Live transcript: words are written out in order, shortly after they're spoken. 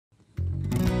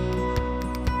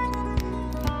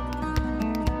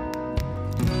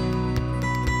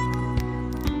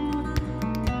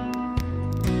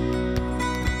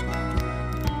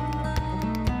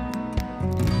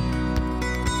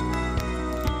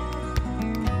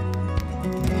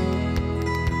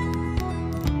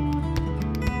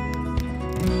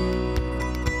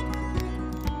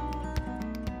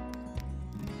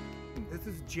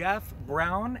Jeff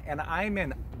Brown, and I'm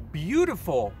in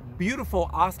beautiful, beautiful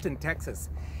Austin, Texas.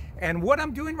 And what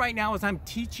I'm doing right now is I'm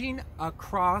teaching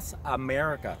across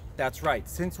America. That's right.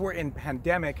 Since we're in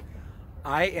pandemic,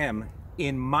 I am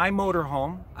in my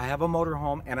motorhome. I have a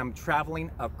motorhome, and I'm traveling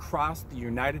across the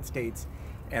United States,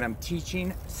 and I'm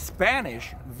teaching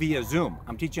Spanish via Zoom.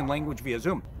 I'm teaching language via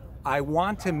Zoom. I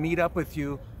want to meet up with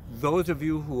you, those of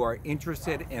you who are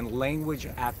interested in language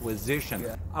acquisition.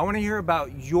 I want to hear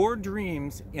about your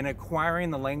dreams in acquiring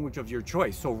the language of your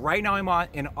choice. So right now I'm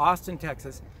in Austin,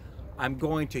 Texas. I'm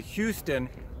going to Houston,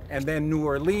 and then New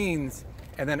Orleans,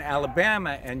 and then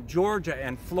Alabama, and Georgia,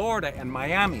 and Florida, and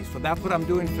Miami. So that's what I'm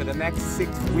doing for the next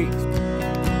 6 weeks.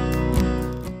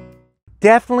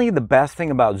 Definitely the best thing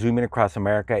about Zooming Across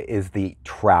America is the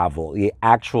travel, the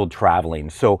actual traveling.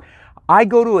 So I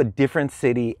go to a different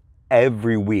city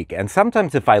every week, and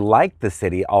sometimes if I like the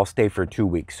city, I'll stay for 2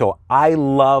 weeks. So I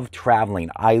love traveling.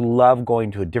 I love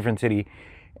going to a different city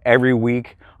every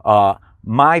week.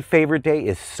 My favorite day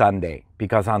is Sunday,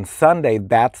 because on Sunday,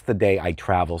 that's the day I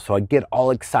travel. So I get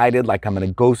all excited, like I'm gonna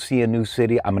go see a new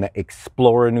city, I'm gonna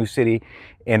explore a new city,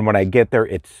 and when I get there,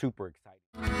 it's super exciting.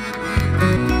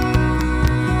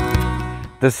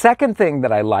 The second thing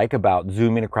that I like about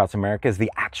Zooming Across America is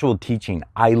the actual teaching.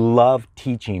 I love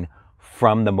teaching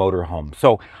from the motorhome.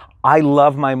 So I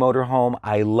love my motorhome.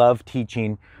 I love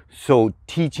teaching. So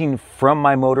teaching from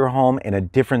my motorhome in a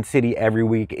different city every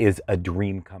week is a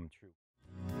dream come true.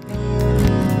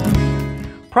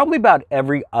 Probably about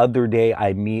every other day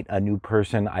I meet a new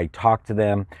person, I talk to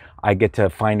them, I get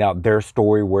to find out their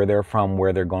story, where they're from,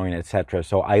 where they're going, etc.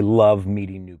 So I love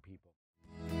meeting new people.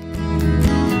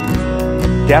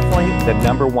 Definitely the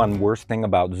number one worst thing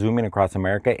about Zooming Across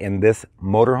America in this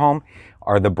motorhome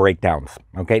are the breakdowns.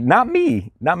 Okay, not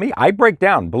me. I break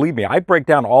down, believe me, I break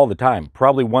down all the time,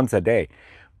 probably once a day.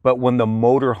 But when the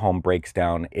motorhome breaks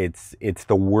down, it's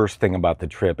the worst thing about the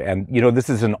trip. And you know, this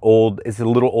is it's a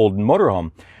little old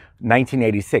motorhome,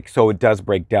 1986, so it does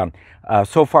break down.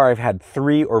 So far I've had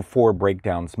 3 or 4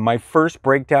 breakdowns. My first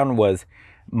breakdown was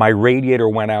my radiator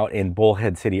went out in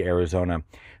Bullhead City, Arizona.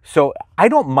 So I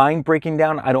don't mind breaking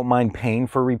down. I don't mind paying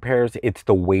for repairs. It's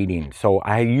the waiting. So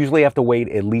I usually have to wait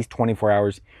at least 24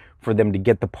 hours for them to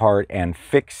get the part and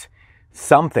fix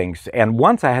some things. And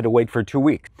once I had to wait for 2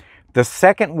 weeks. The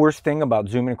second worst thing about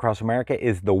Zooming Across America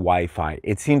is the Wi-Fi.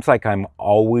 It seems like I'm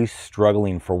always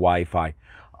struggling for Wi-Fi.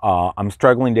 I'm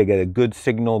struggling to get a good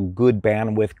signal, good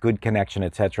bandwidth, good connection,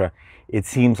 etc. It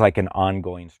seems like an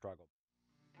ongoing struggle.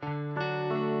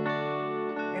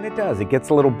 And it does. It gets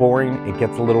a little boring. It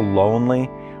gets a little lonely.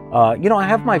 You know, I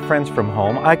have my friends from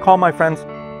home. I call my friends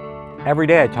every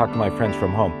day. I talk to my friends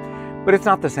from home, but it's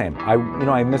not the same.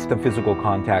 I miss the physical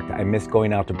contact. I miss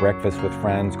going out to breakfast with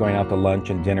friends, going out to lunch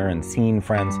and dinner and seeing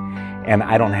friends, and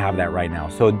I don't have that right now.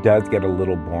 So it does get a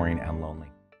little boring and lonely.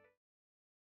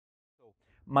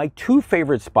 My two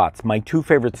favorite spots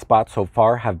so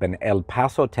far have been El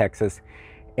Paso, Texas,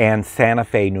 and Santa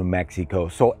Fe, New Mexico.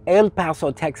 So El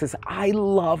Paso, Texas, I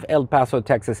love El Paso,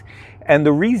 Texas. And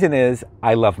the reason is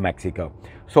I love Mexico.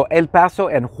 So El Paso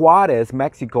and Juarez,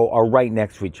 Mexico are right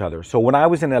next to each other. So when I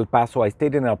was in El Paso, I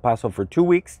stayed in El Paso for 2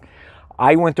 weeks.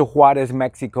 I went to Juarez,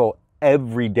 Mexico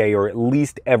every day, or at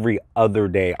least every other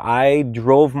day. I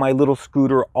drove my little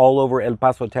scooter all over El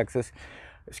Paso, Texas.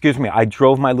 Excuse me, I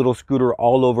drove my little scooter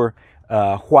all over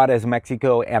Juarez,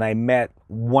 Mexico, and I met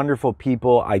wonderful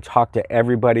people. I talked to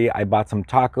everybody. I bought some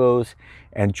tacos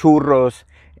and churros,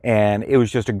 and it was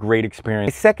just a great experience.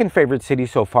 My second favorite city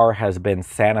so far has been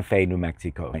Santa Fe, New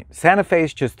Mexico. Santa Fe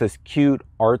is just this cute,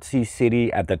 artsy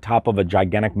city at the top of a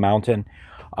gigantic mountain.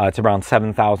 It's around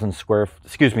 7,000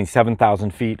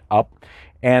 feet up,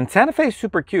 and Santa Fe is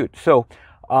super cute. So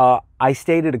I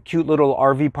stayed at a cute little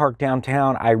RV park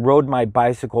downtown. I rode my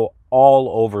bicycle all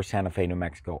over Santa Fe, New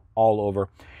Mexico, all over.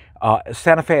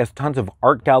 Santa Fe has tons of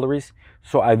art galleries,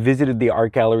 so I visited the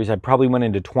art galleries. I probably went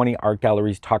into 20 art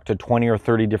galleries, talked to 20 or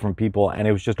 30 different people, and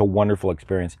it was just a wonderful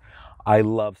experience. I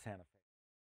love Santa Fe.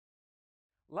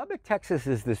 Lubbock, Texas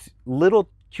is this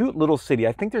cute little city.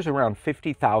 I think there's around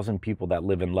 50,000 people that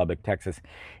live in Lubbock, Texas.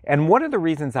 And one of the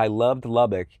reasons I loved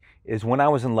Lubbock is when I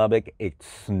was in Lubbock, it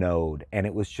snowed, and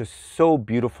it was just so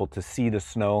beautiful to see the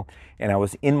snow. And I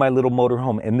was in my little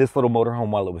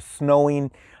motorhome, while it was snowing.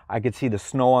 I could see the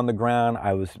snow on the ground.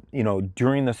 I was,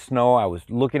 during the snow, I was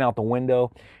looking out the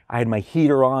window. I had my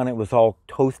heater on. It was all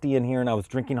toasty in here, and I was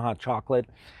drinking hot chocolate.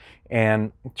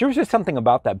 And there was just something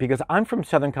about that, because I'm from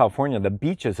Southern California, the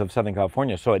beaches of Southern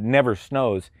California, so it never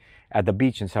snows at the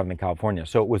beach in Southern California.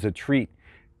 So it was a treat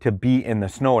to be in the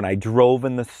snow, and I drove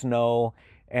in the snow,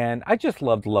 and I just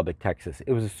loved Lubbock, Texas.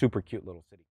 It was a super cute little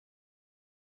city.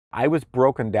 I was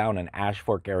broken down in Ash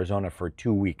Fork, Arizona for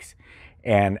 2 weeks.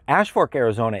 And Ash Fork,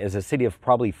 Arizona is a city of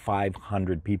probably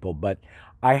 500 people, but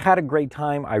I had a great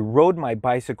time. I rode my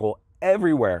bicycle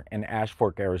everywhere in Ash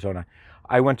Fork, Arizona.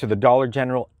 I went to the Dollar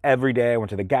General every day. I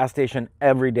went to the gas station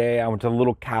every day. I went to a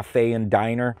little cafe and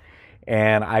diner,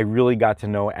 and I really got to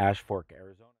know Ash Fork,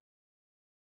 Arizona.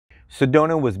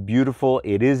 Sedona was beautiful.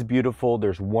 It is beautiful.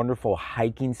 There's wonderful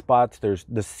hiking spots.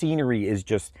 The scenery is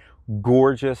just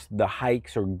gorgeous. The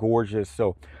hikes are gorgeous.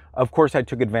 So of course I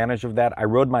took advantage of that. I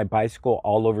rode my bicycle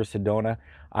all over Sedona.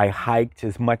 I hiked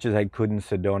as much as I could in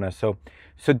Sedona. So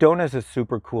Sedona is a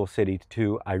super cool city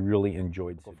too. I really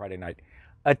enjoyed Friday night.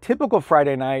 A typical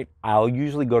Friday night, I'll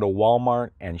usually go to Walmart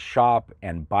and shop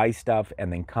and buy stuff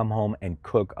and then come home and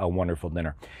cook a wonderful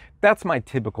dinner. That's my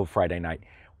typical Friday night.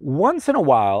 Once in a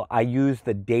while, I use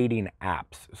the dating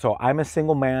apps. So I'm a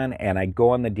single man and I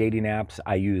go on the dating apps.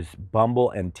 I use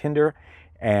Bumble and Tinder.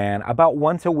 And about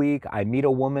once a week, I meet a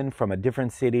woman from a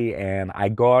different city and I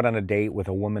go out on a date with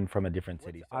a woman from a different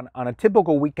city. On a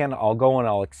typical weekend, I'll go and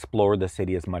I'll explore the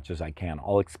city as much as I can.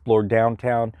 I'll explore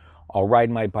downtown. I'll ride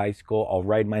my bicycle. I'll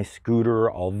ride my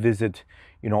scooter. I'll visit,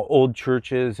 old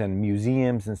churches and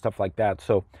museums and stuff like that.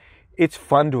 So it's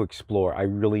fun to explore. I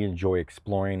really enjoy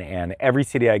exploring, and every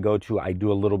city I go to, I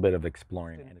do a little bit of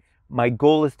exploring. My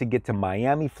goal is to get to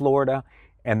Miami, Florida,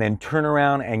 and then turn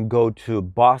around and go to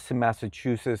Boston,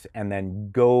 Massachusetts, and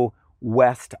then go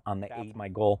west on the 8th. That's my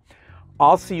goal.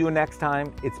 I'll see you next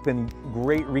time. It's been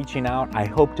great reaching out. I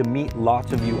hope to meet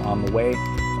lots of you on the way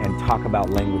and talk about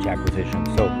language acquisition.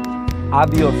 So,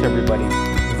 adios everybody.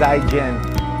 Zaijian.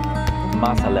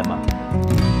 Masalema.